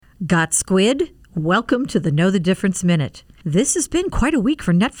Got squid? Welcome to the Know the Difference Minute. This has been quite a week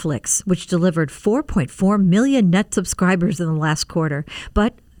for Netflix, which delivered 4.4 million net subscribers in the last quarter.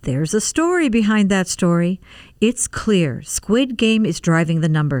 But there's a story behind that story. It's clear Squid Game is driving the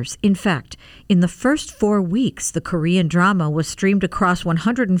numbers. In fact, in the first 4 weeks, the Korean drama was streamed across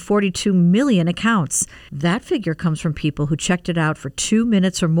 142 million accounts. That figure comes from people who checked it out for 2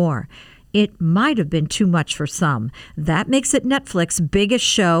 minutes or more. It might have been too much for some. That makes it Netflix's biggest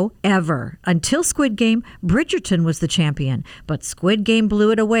show ever. Until Squid Game, Bridgerton was the champion, but Squid Game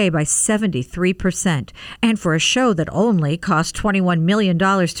blew it away by 73%. And for a show that only cost $21 million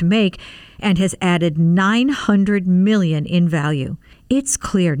to make and has added $900 million in value. It's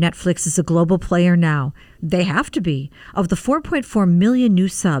clear Netflix is a global player now. They have to be. Of the 4.4 million new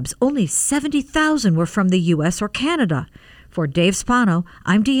subs, only 70,000 were from the U.S. or Canada. For Dave Spano,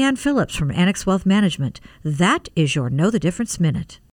 I'm Deanne Phillips from Annex Wealth Management. That is your Know the Difference Minute.